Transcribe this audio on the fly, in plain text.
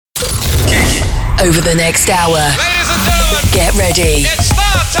over the next hour. Ladies and gentlemen, get ready. It's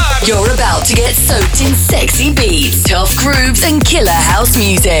start time. You're about to get soaked in sexy beats, tough grooves, and killer house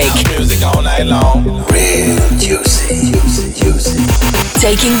music. House music all night long. Real juicy, juicy, juicy.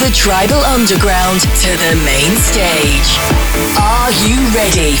 Taking the tribal underground to the main stage. Are you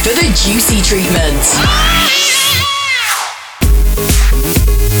ready for the juicy treatment?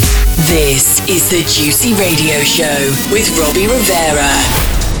 This is the Juicy Radio Show with Robbie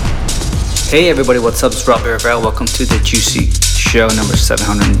Rivera. Hey everybody, what's up? It's Robbie Rivera. Welcome to the Juicy Show number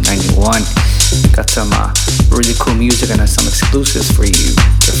 791. Got some really cool music and some exclusives for you.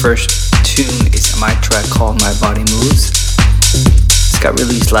 The first tune is my track called My Body Moves. It's got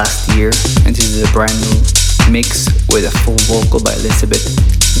released last year, and this is a brand new mix with a full vocal by Elizabeth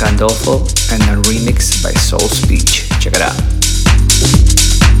Gandolfo and a remix by Soul Speech. Check it out.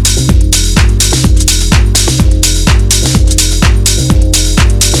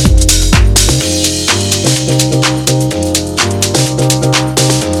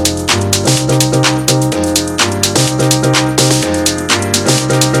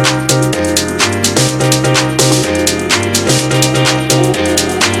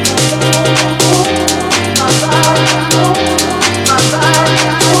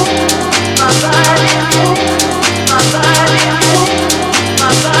 My body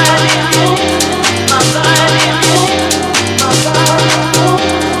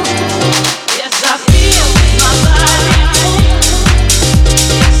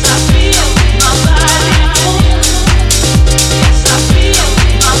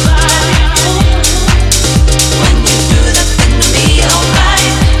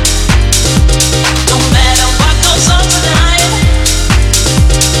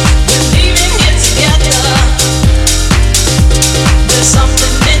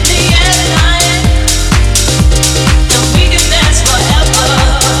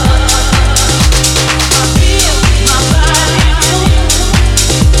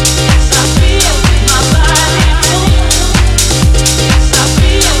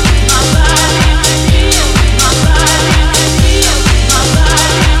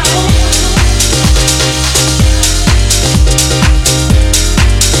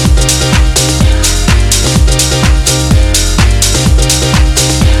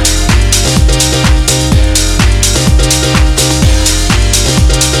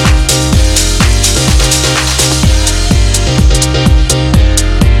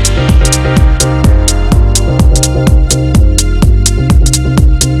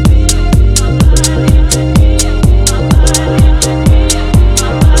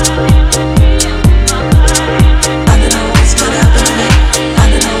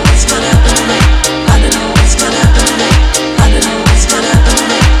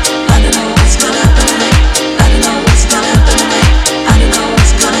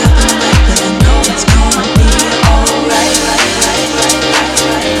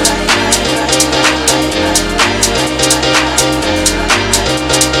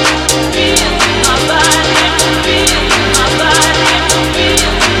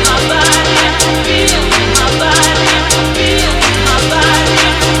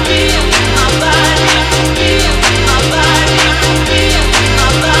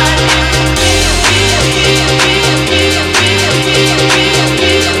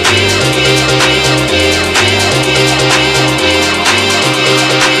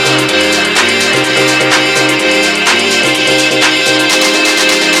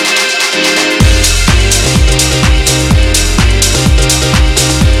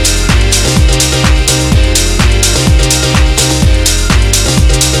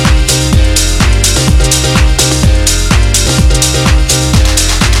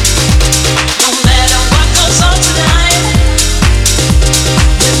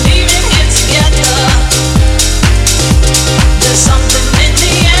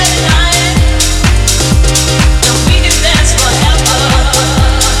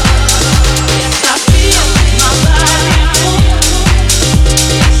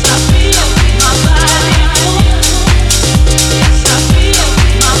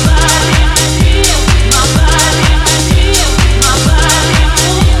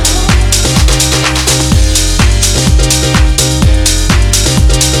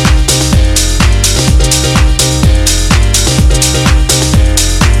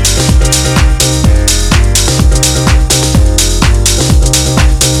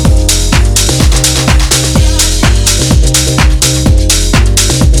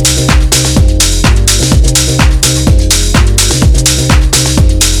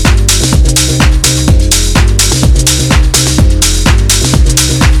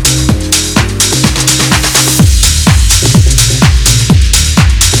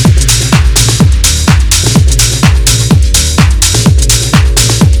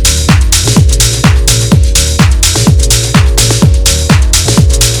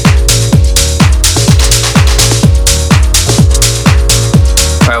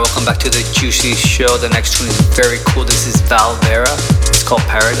welcome back to the Juicy Show. The next tune is very cool. This is Valvera. It's called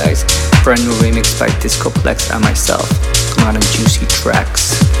Paradise. Brand new remix by Discoplex and myself. Coming out on Juicy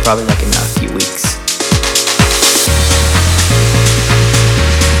Tracks, probably like in a few weeks.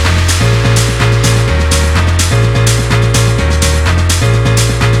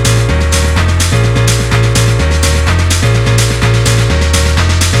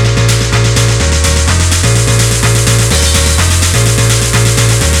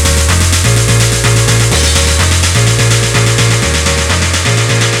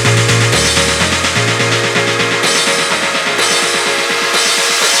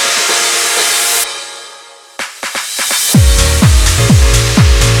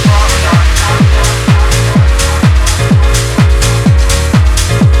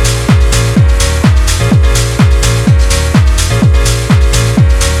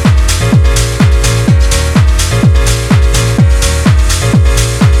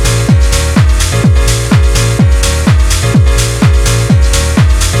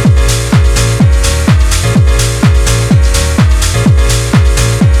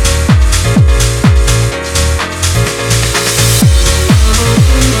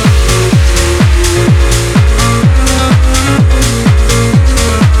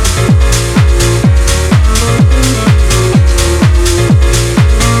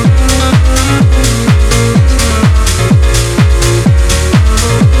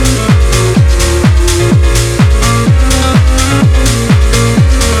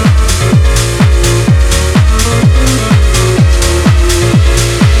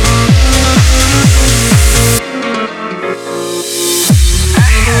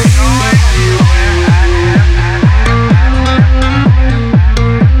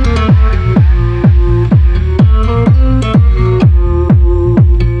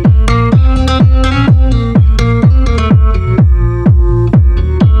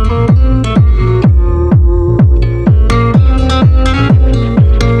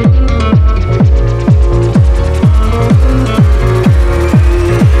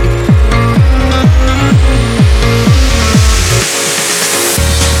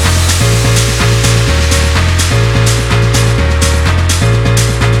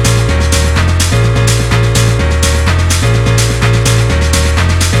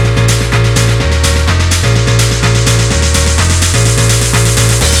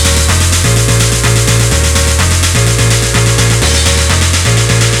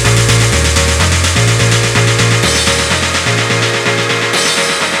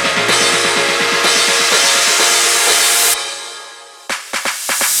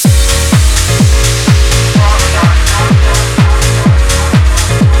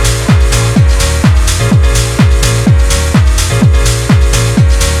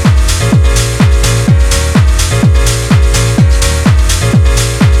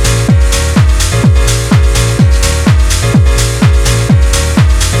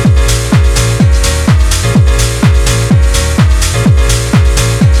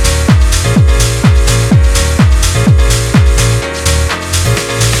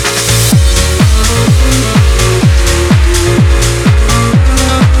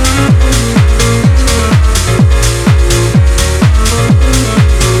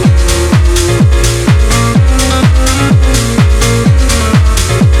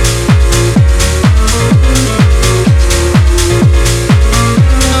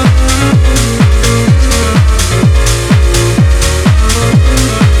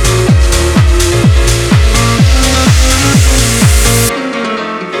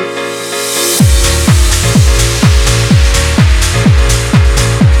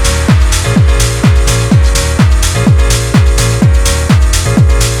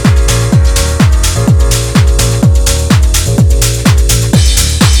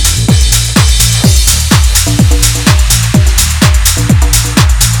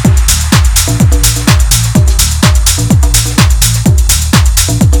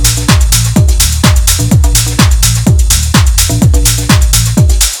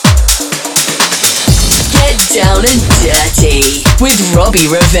 with Robbie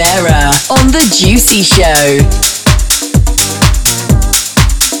Rivera on The Juicy Show.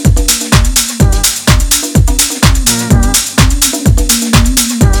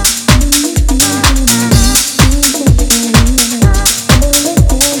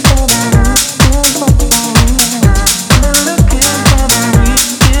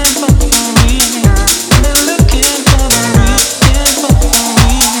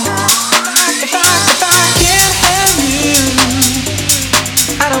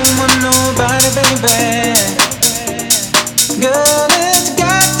 Nobody, baby.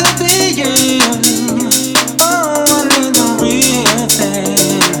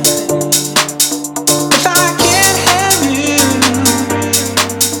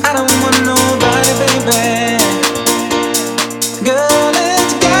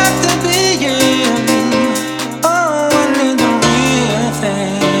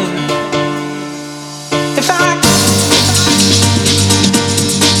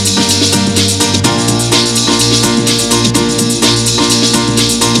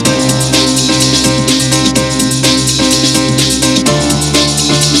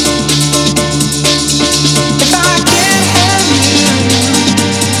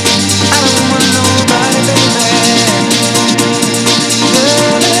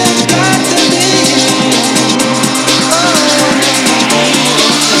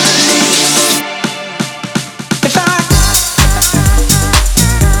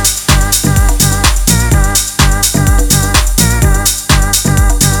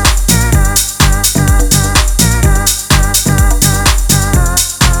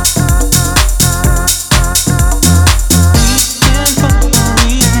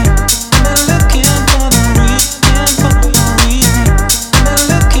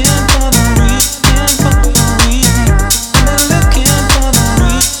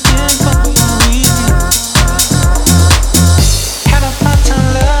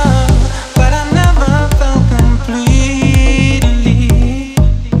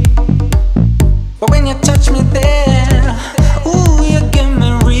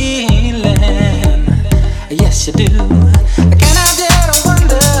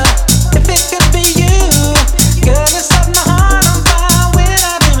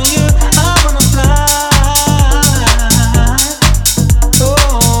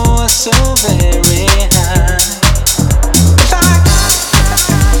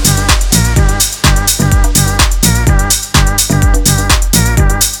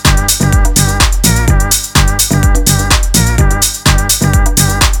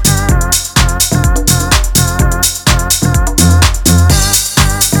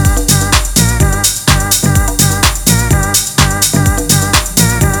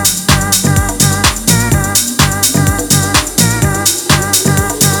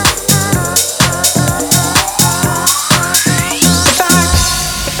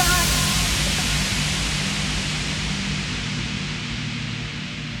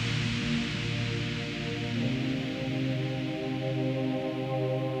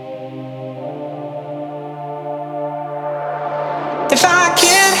 If I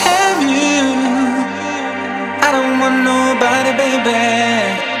can't have you, I don't want nobody, baby.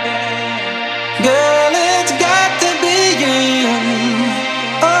 Girl, it's got to be you.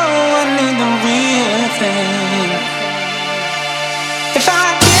 Oh, I need the real thing. If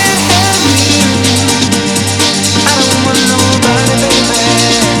I can't have you, I don't want nobody, baby.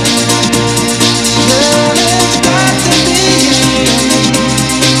 Girl, it's got to be you.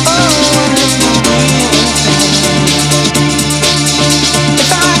 Oh, I need the real thing.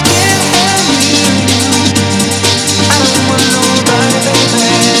 If I can't have you, I don't want nobody, baby.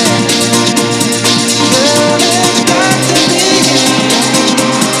 Girl, it's got to be you.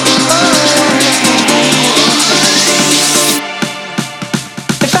 Oh, I need the real thing.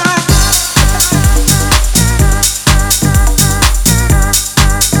 If I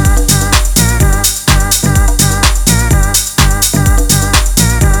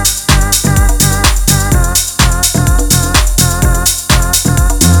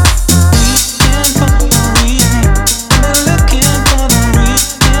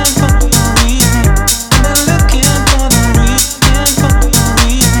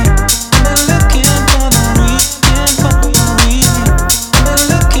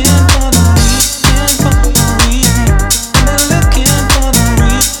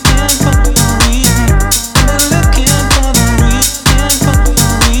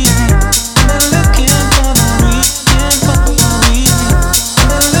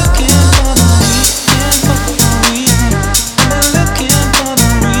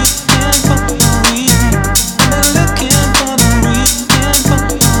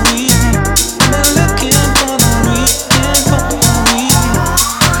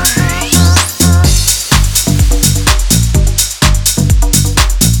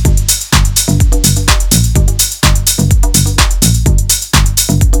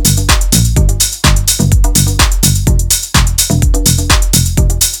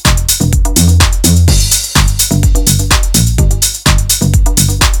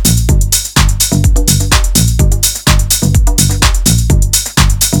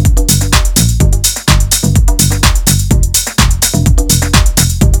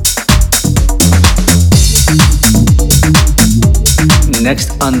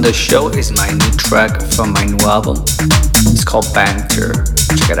Next on the show is my new track from my new album. It's called Banter.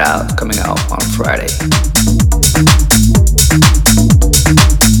 Check it out, coming out on Friday.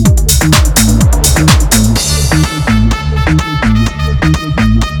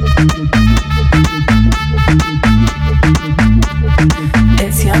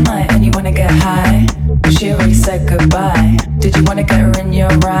 It's your night and you wanna get high, but she already said goodbye. Did you wanna get her in your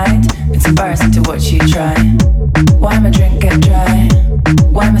ride? It's embarrassing to watch you try. Why my drink get dry?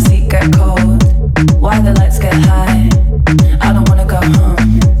 Why my seat get cold? Why the lights get high? I don't wanna go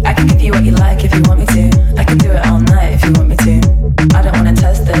home. I can give you what you like if you want me to. I can do it all night if you want me to. I don't wanna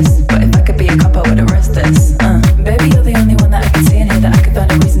test this, but if I could be a cop I would arrest this. Baby, you're the only one that I can see in here that I could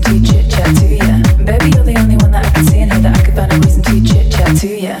find a reason to chit chat to ya. Baby, you're the only one that I can see in here that I could find a reason to chit chat to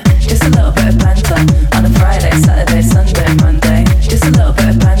ya. Just a little bit of banter on a Friday, Saturday, Sunday, Monday. Just a little bit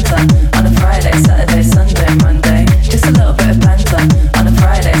of banter on a Friday, Saturday, Sunday, Monday. Just a little bit of banter on a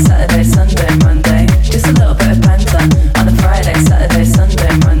Friday, Saturday, Sunday, Monday. Just a little bit of banter on a Friday, Saturday,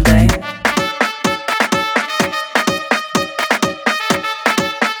 Sunday, Monday.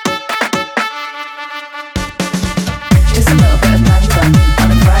 Just a little bit of banter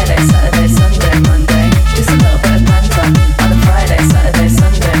on a Friday, Saturday, Sunday, Monday. Just a little bit of banter on a Friday, Saturday,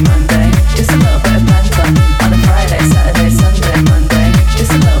 Sunday, Monday. Just a little bit of banter on a Friday, Saturday, Sunday, Monday.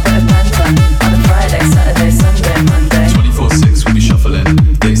 Just a little bit of banter on a Friday, Saturday, Sunday, Monday. 24/6 we be shuffling,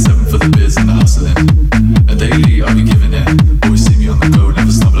 day 7 for the biz and the hustling. And daily I be giving it, always see me on the go,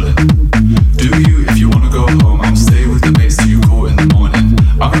 never stumbling. Do you, if you wanna go home, I'll stay with the mates till you call in the morning.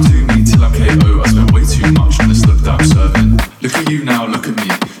 I'ma do me till I'm KO, I spent way too much on this look that I'm serving. Look at you now, look at me,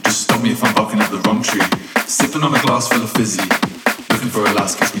 just stop me if I'm barking up the wrong tree. Sipping on a glass full of fizzy, looking for a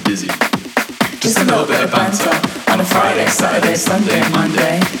lass keeps me dizzy. Just a little bit of banter on a Friday, Saturday, Sunday,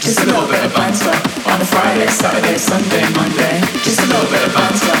 Monday. Just a little bit of banter on a Friday, Saturday, Sunday, Monday. Just a little bit of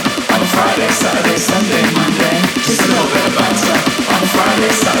banter on a Friday, Saturday, Sunday, Monday. Just a little bit of banter on a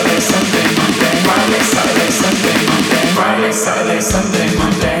Friday, Saturday, Sunday, Monday. Friday, Saturday, Sunday, Monday. Friday, Saturday, Sunday,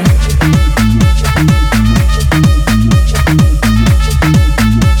 Monday.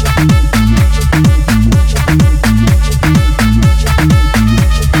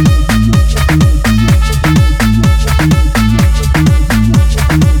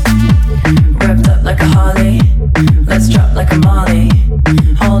 Revved up like a Harley, let's drop like a Molly.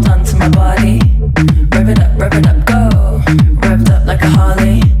 Hold on to my body, rev it up, go. Revved up like a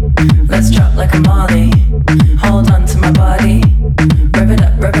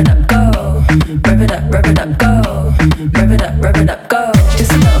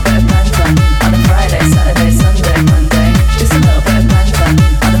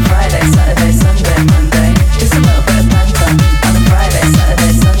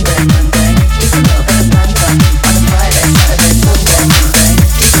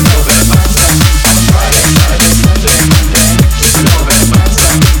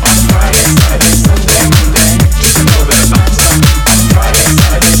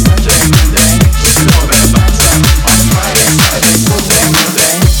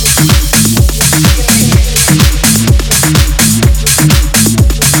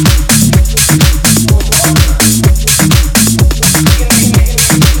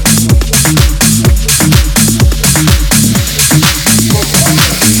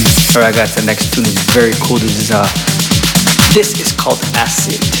I got the next tune is very cool. This is called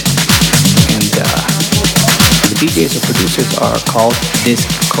Acid, and the DJs or producers are called Disc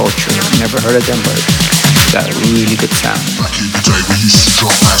Culture. Never heard of them, but it's got a really good sound. Back in the day we used to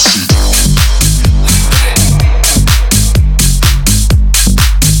drop acid.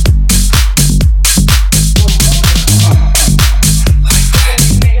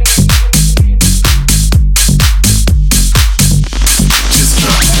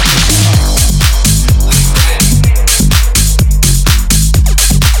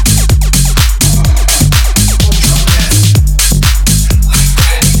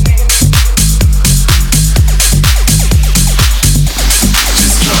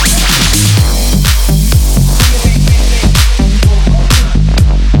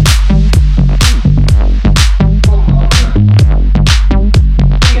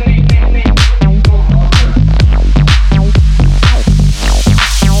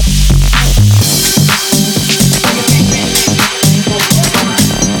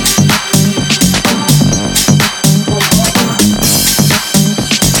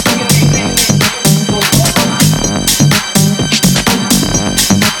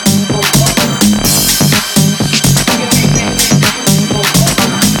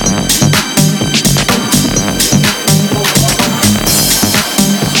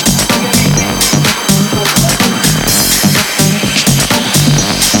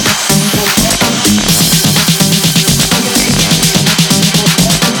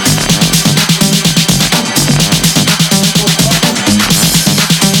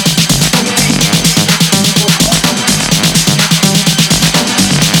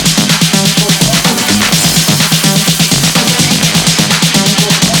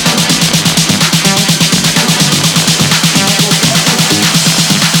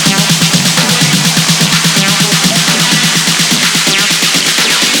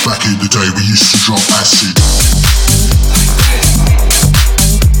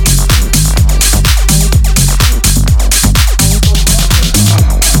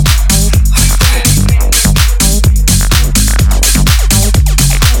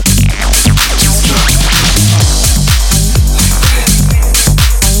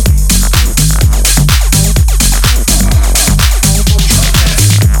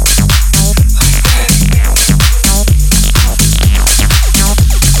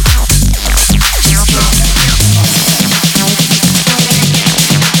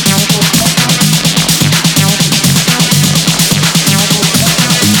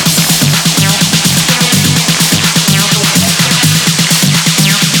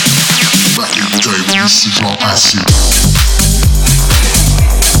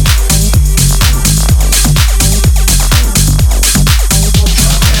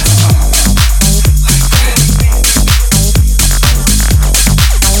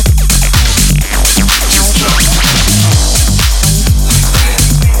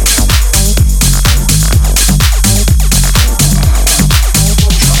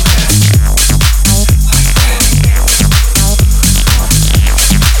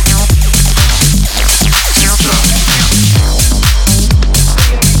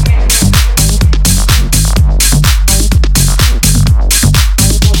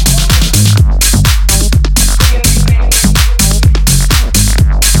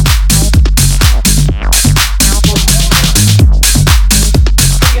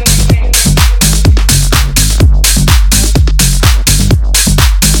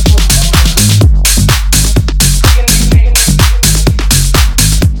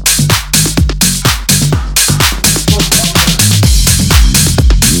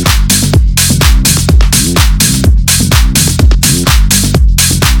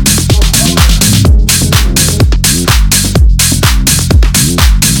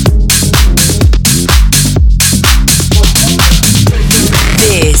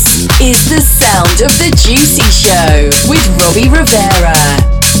 Is the sound of the Juicy Show with Robbie Rivera.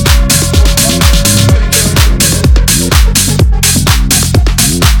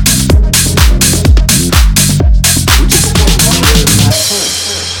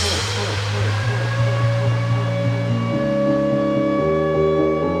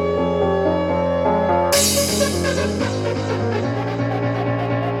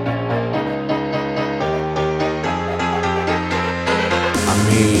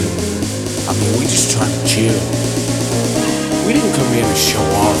 We just trying to chill. We didn't come here to show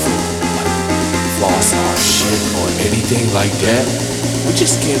off, like floss our shit or anything like that. We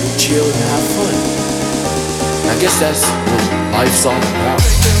just came to chill and have fun. I guess that's what life's all about.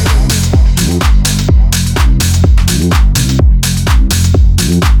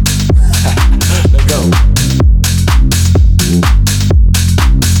 Let's go.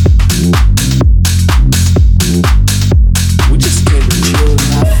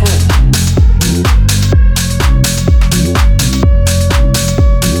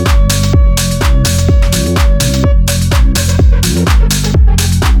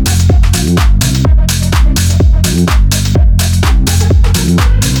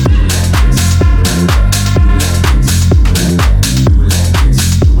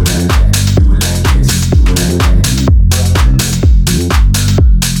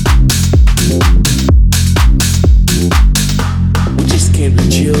 came to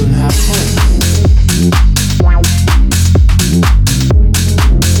chill and have fun.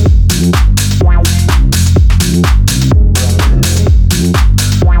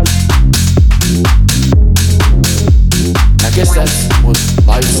 I guess that's what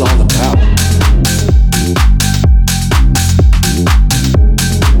life's all about.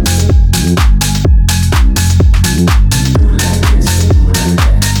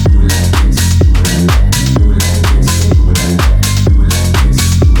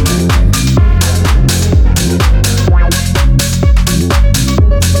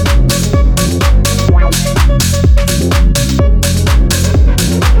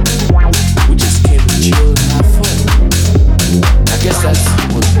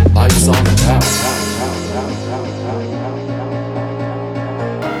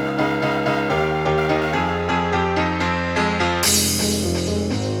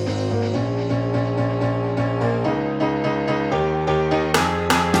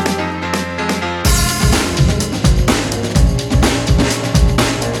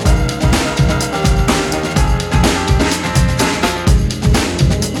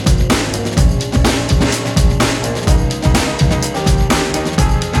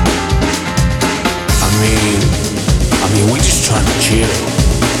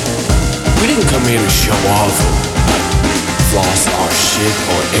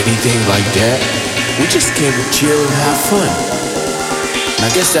 Chill and have fun. And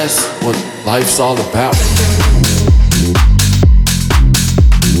I guess that's what life's all about.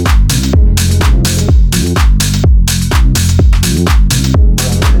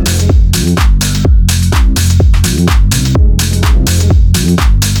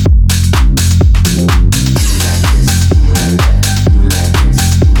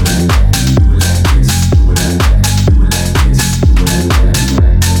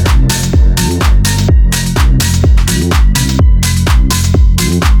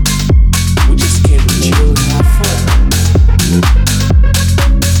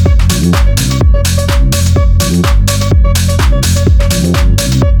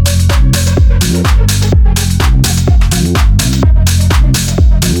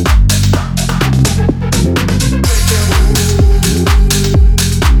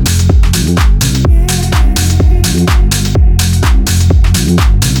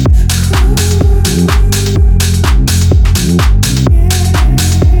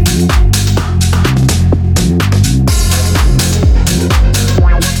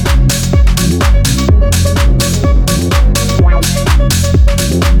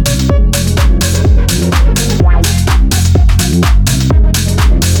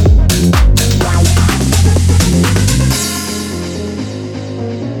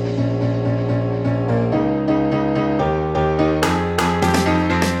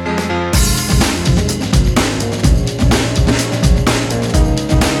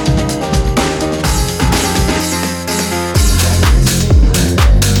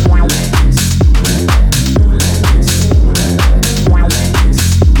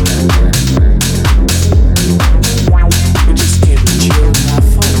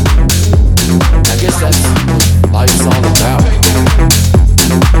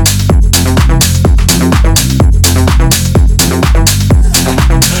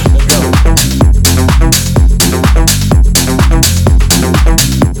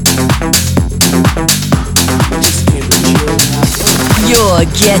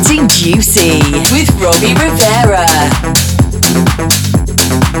 Getting Juicy with Robbie Rivera.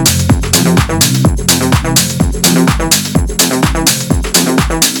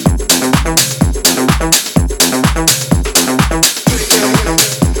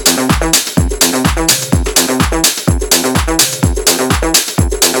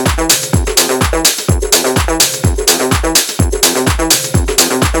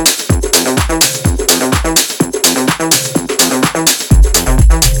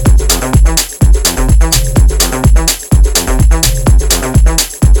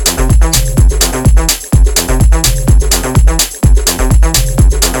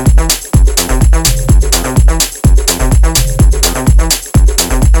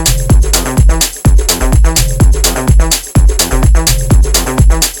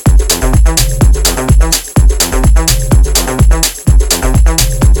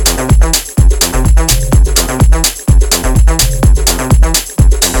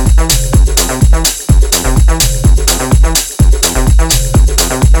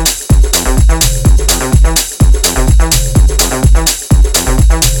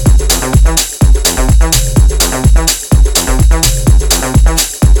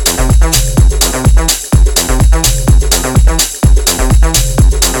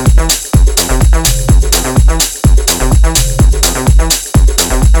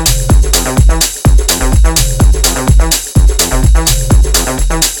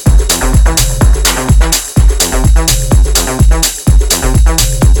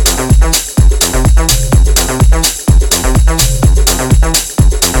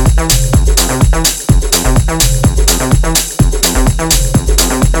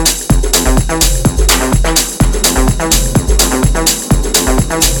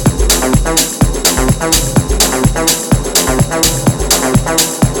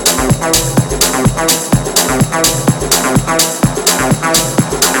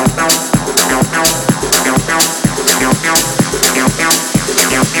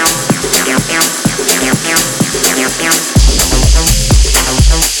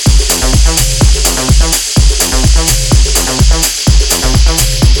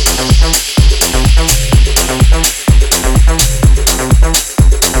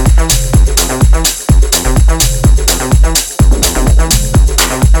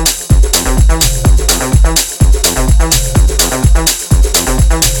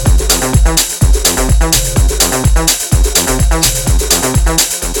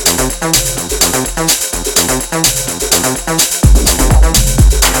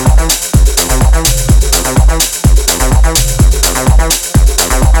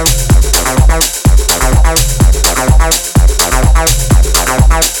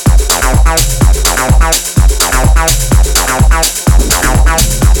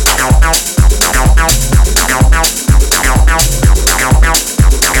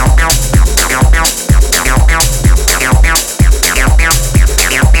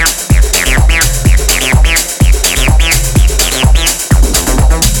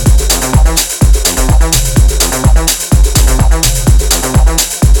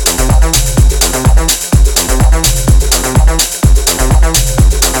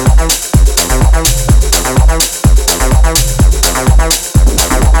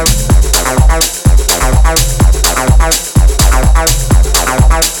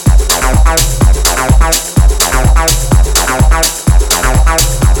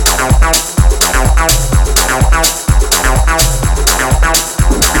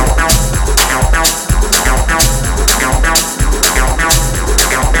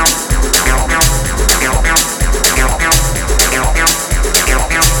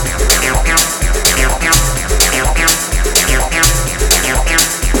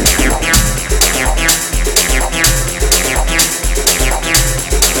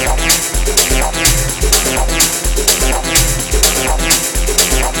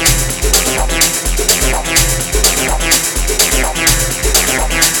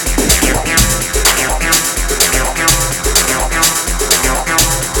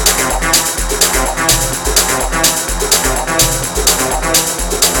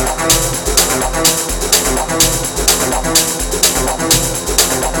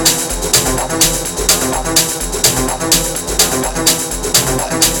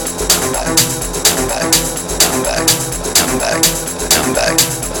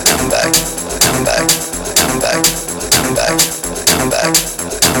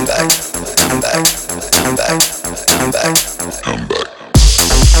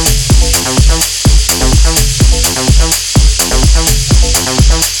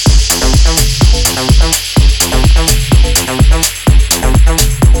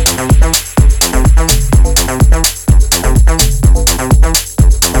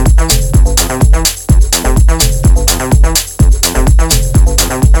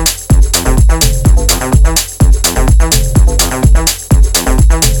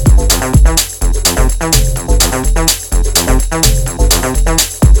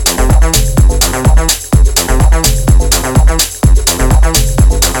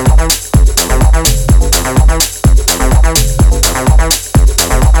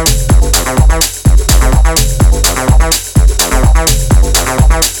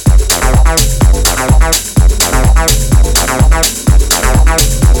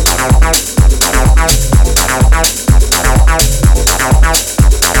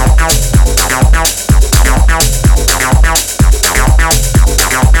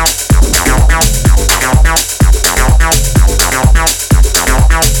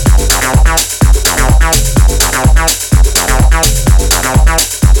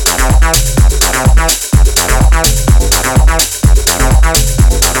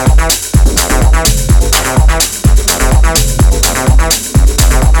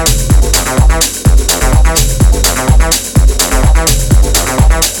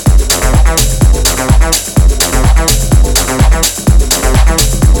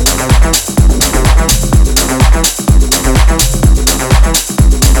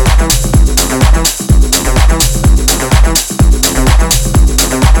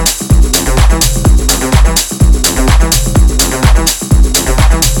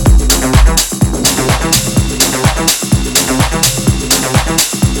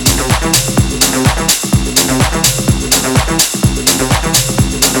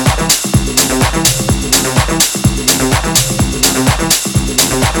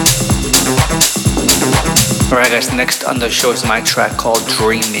 Next on the show is my track called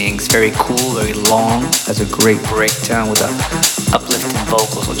Dreaming. It's very cool, very long, has a great breakdown with uplifting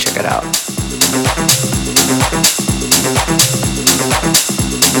vocals, so check it out.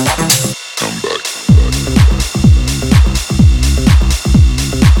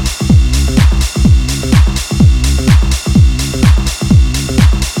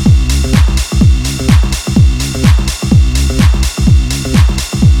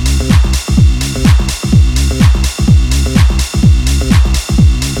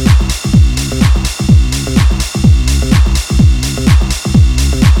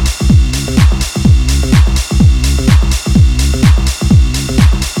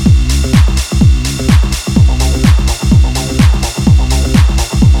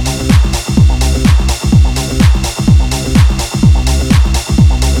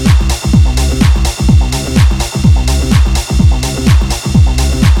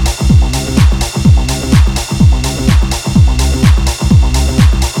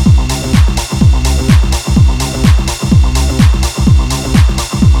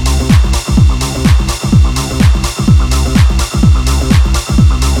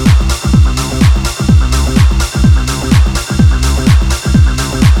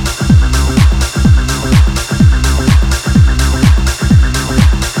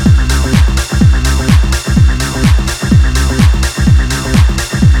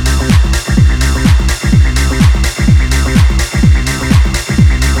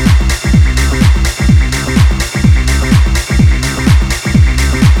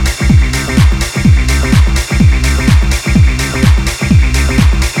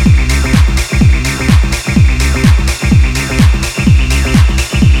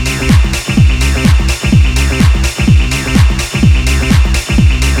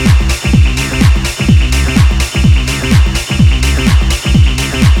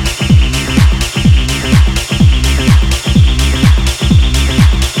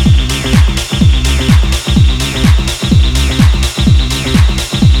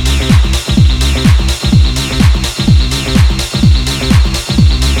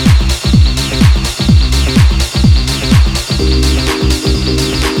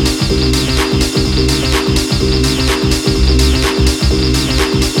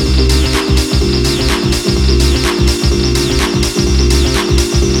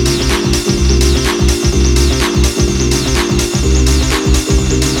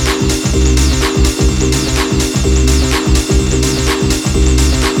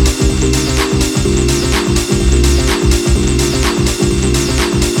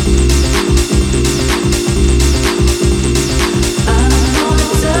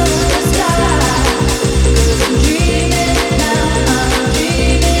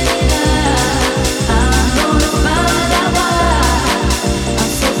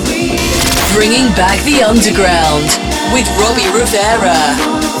 back the underground with Robbie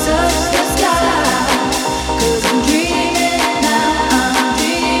Rivera.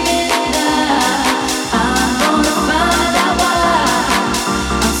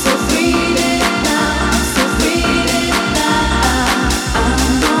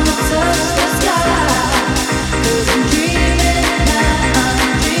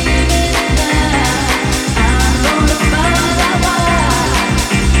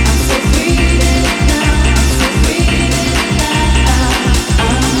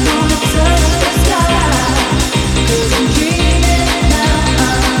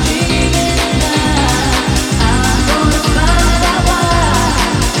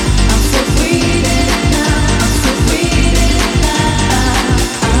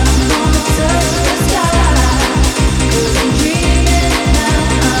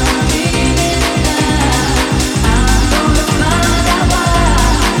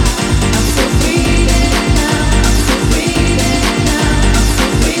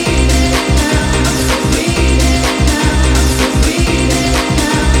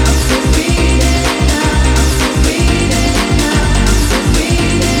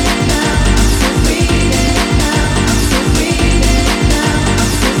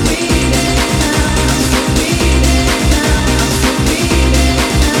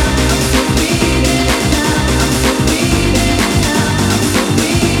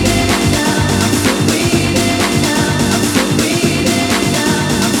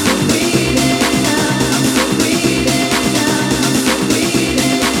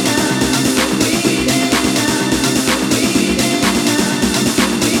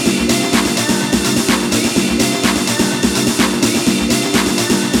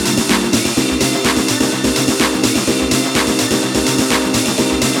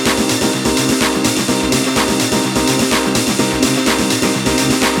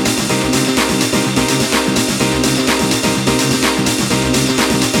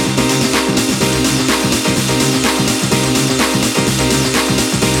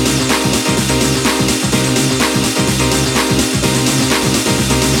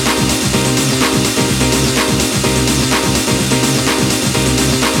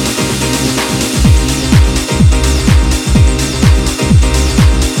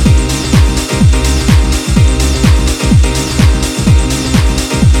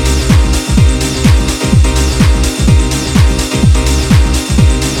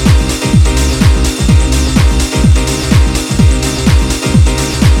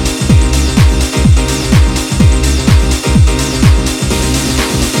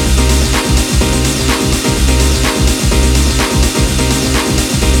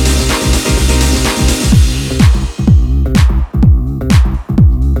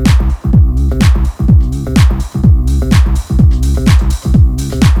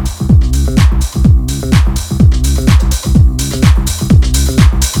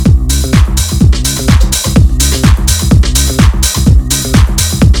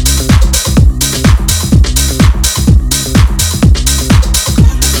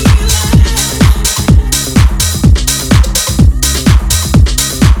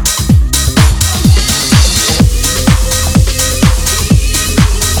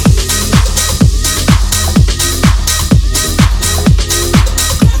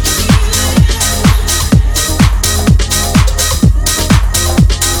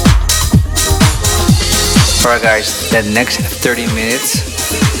 Alright guys, the next 30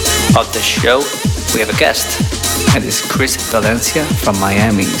 minutes of the show, we have a guest. And it's Chris Valencia from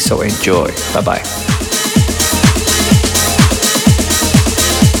Miami, so enjoy. Bye-bye.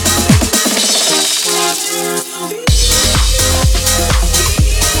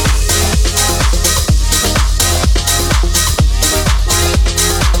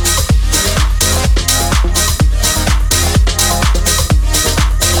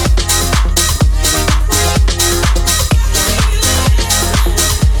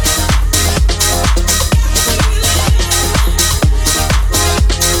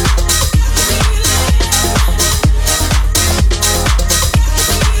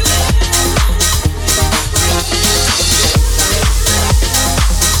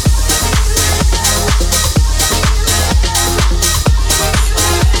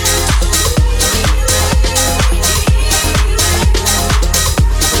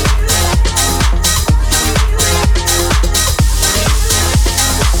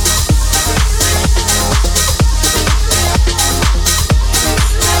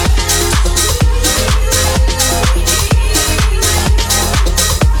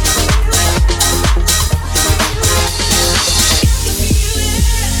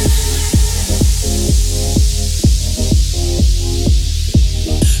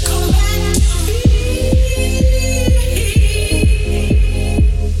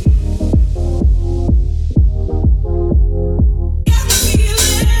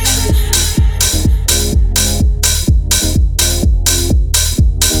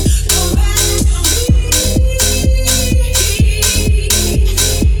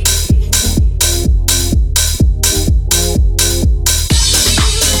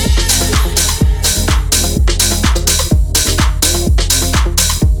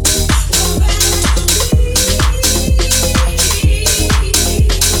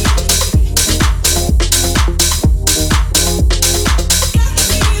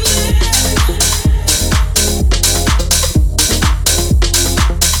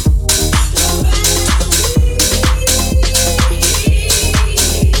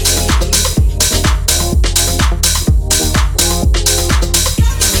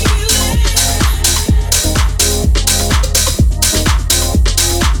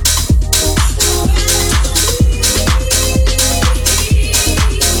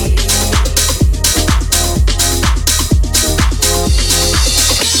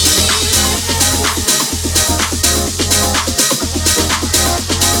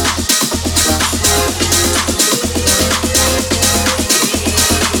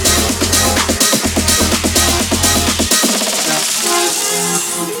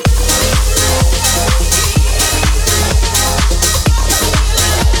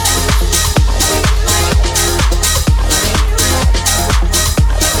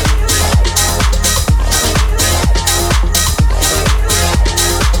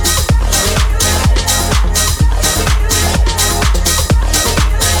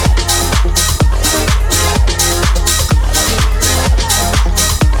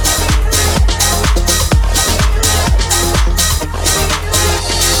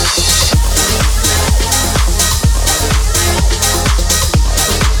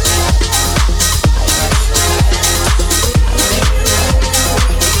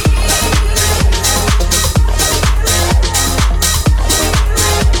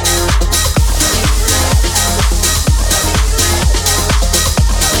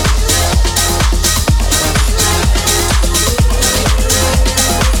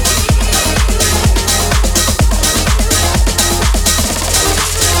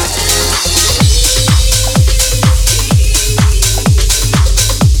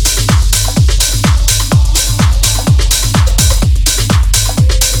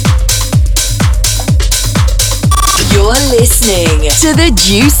 to The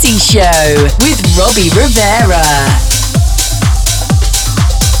Juicy Show with Robbie Rivera.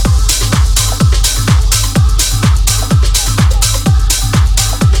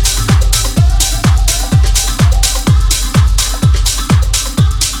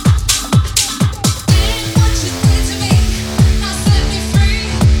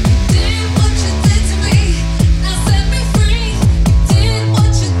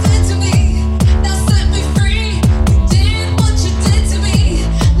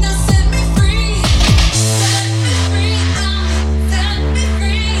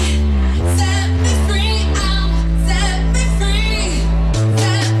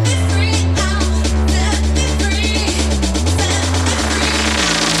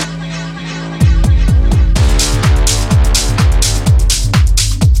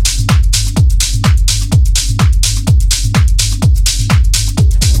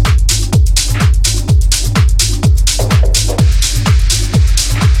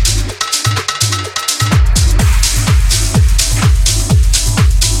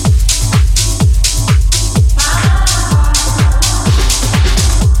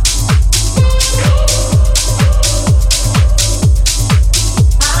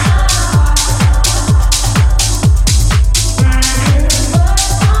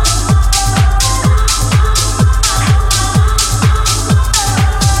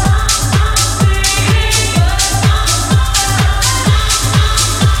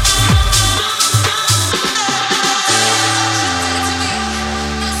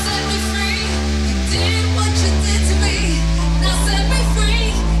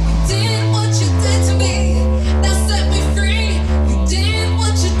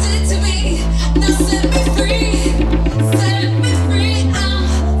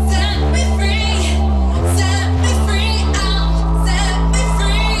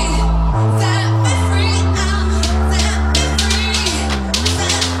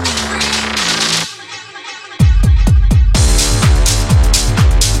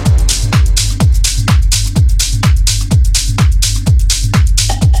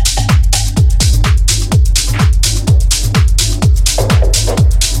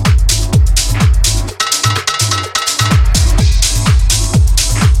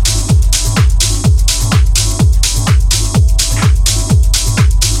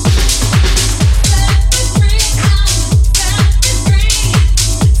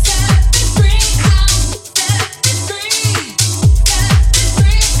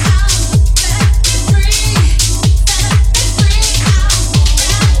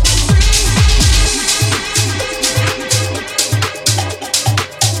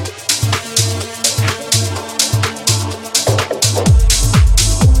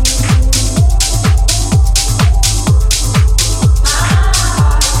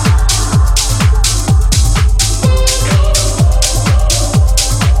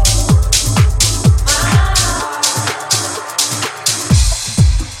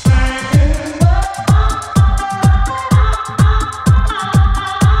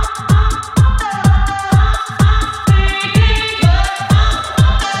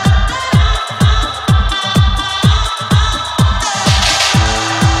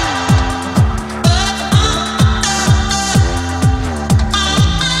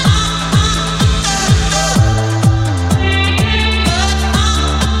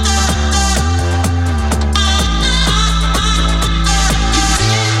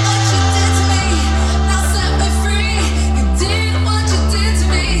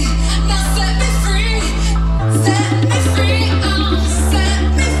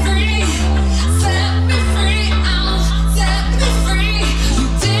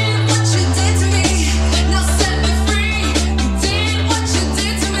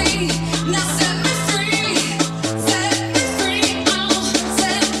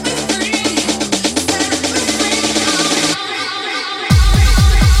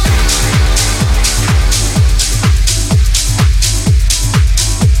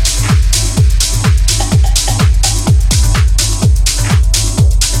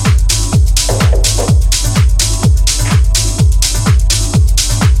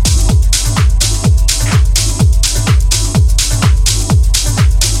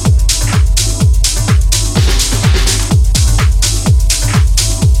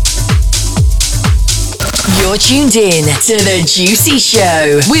 You're tuned in to The Juicy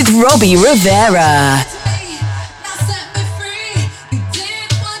Show with Robbie Rivera.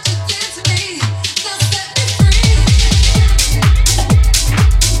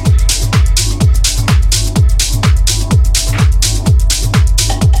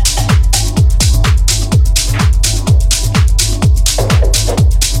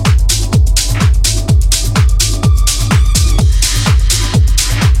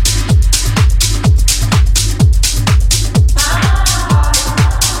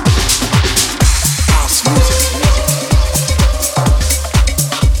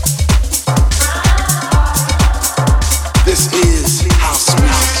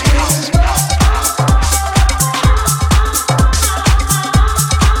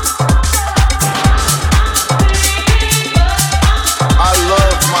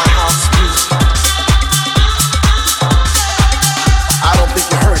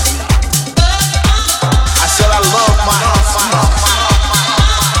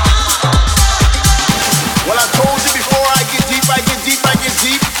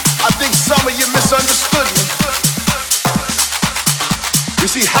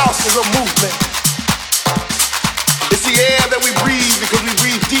 house is a movement. It's the air that we breathe because we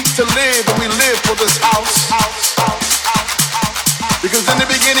breathe deep to live and we live for this house. Because in the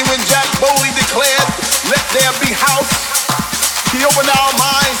beginning when Jack Bowley declared, let there be house, he opened our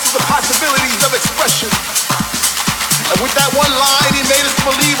minds to the possibilities of expression. And with that one line, he made us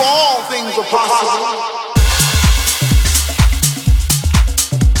believe all things are possible.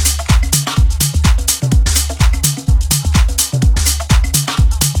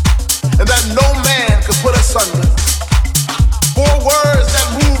 And that no man could put us under. 4 words that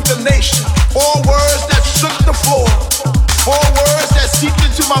moved the nation. 4 words that shook the floor. 4 words that seeped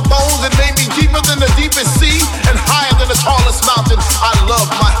into my bones and made me deeper than the deepest sea and higher than the tallest mountain. I love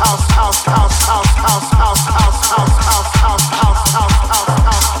my house, house, house, house, house, house, house, house, house, house, house, house, house,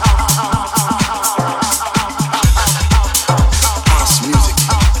 house.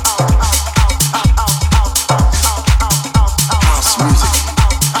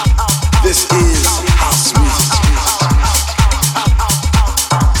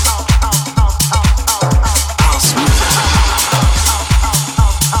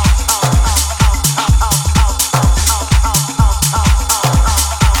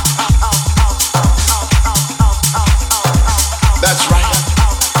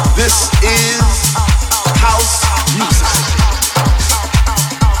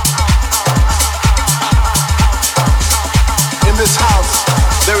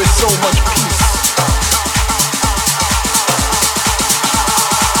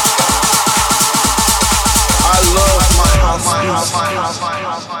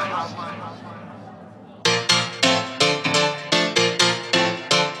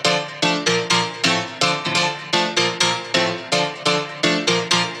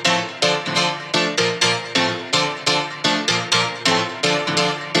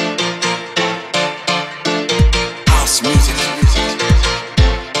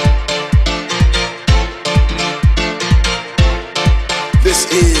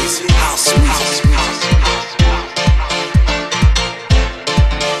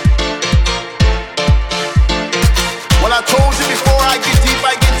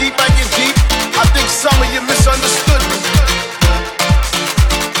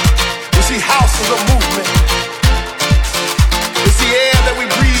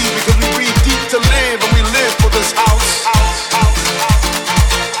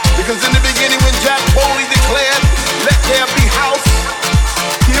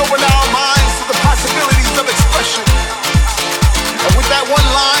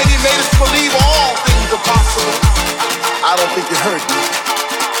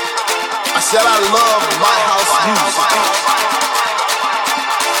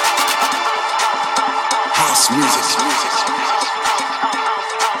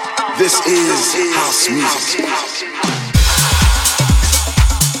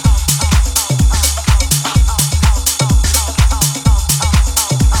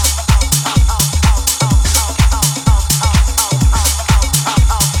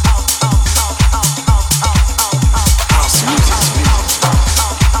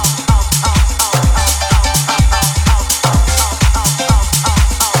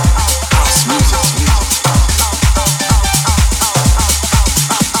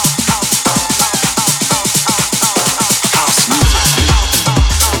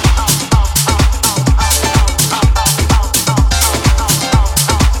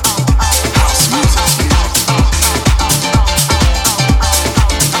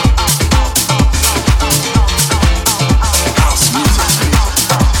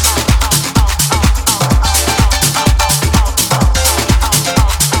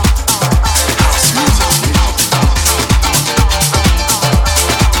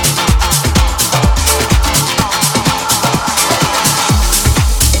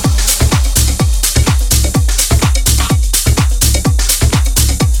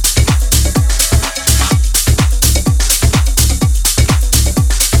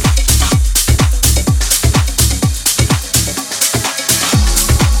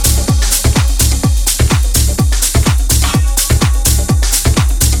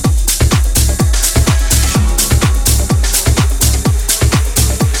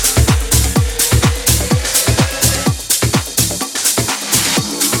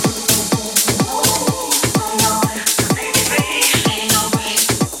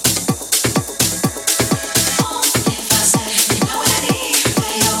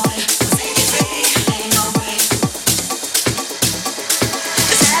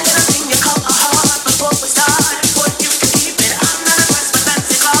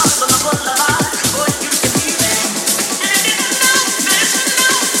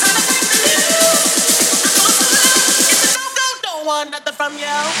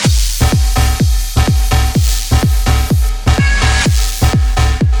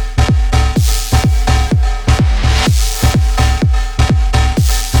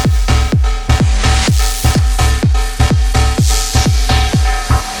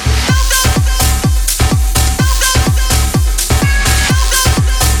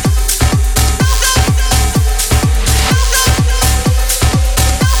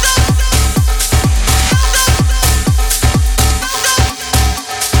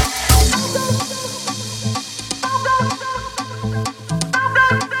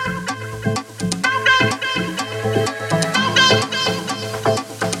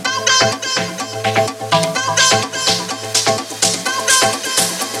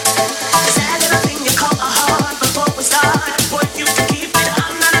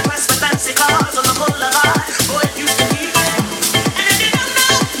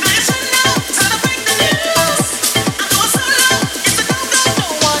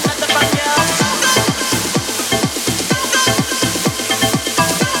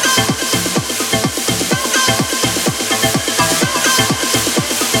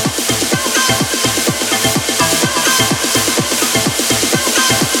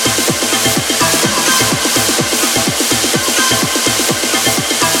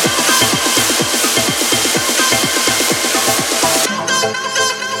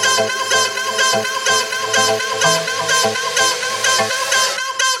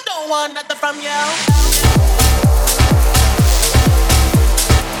 want nothing from you.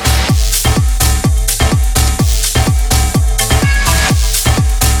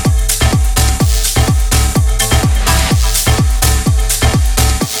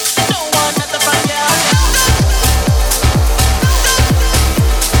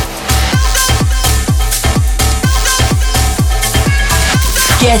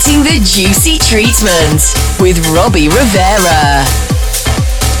 Getting the juicy treatment with Robbie Rivera.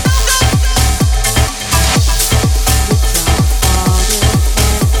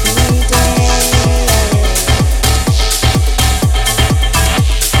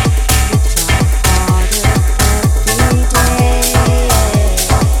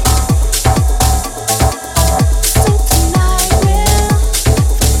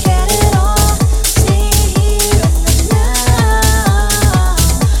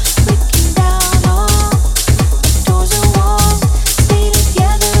 Doors and walls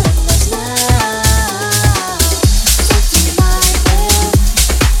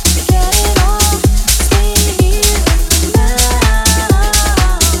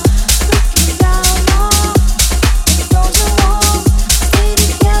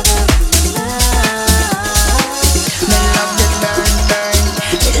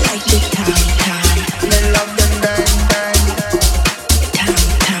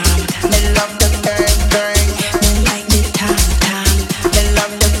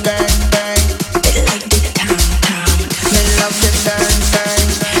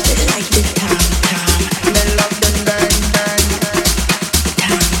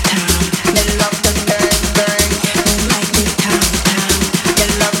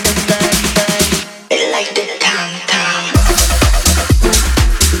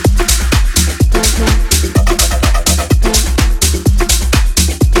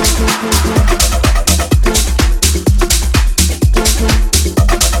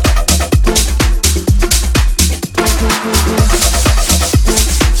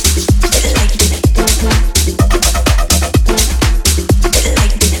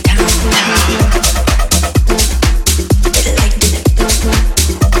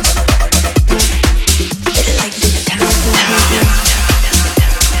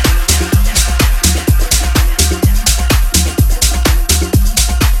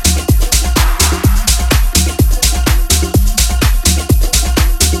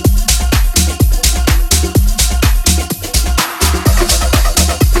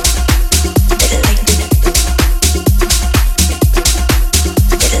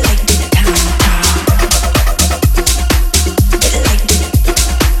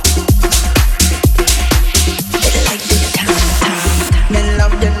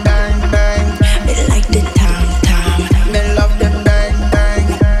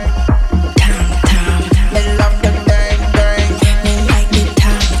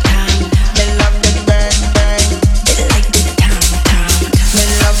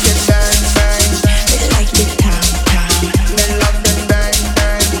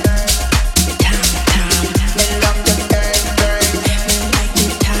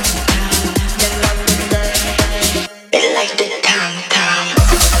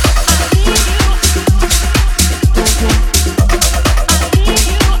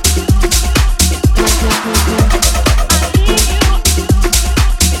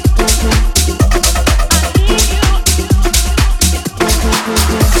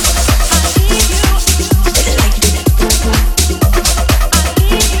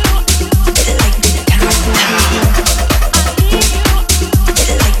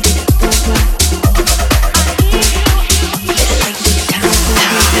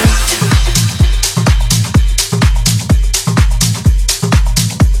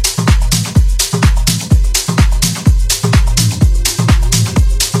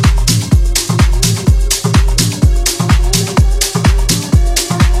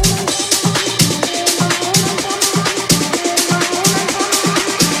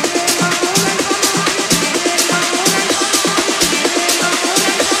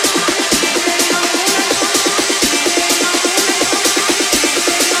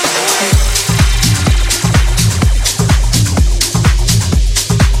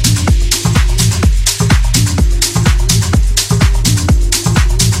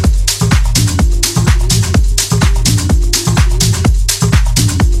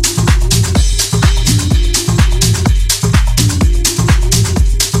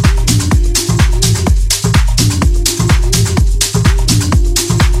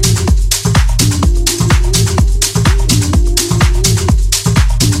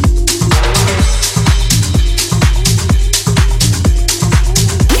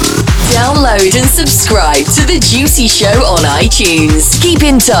download and subscribe to The Juicy Show on iTunes. Keep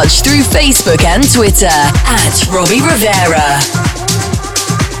in touch through Facebook and Twitter at Robbie Rivera.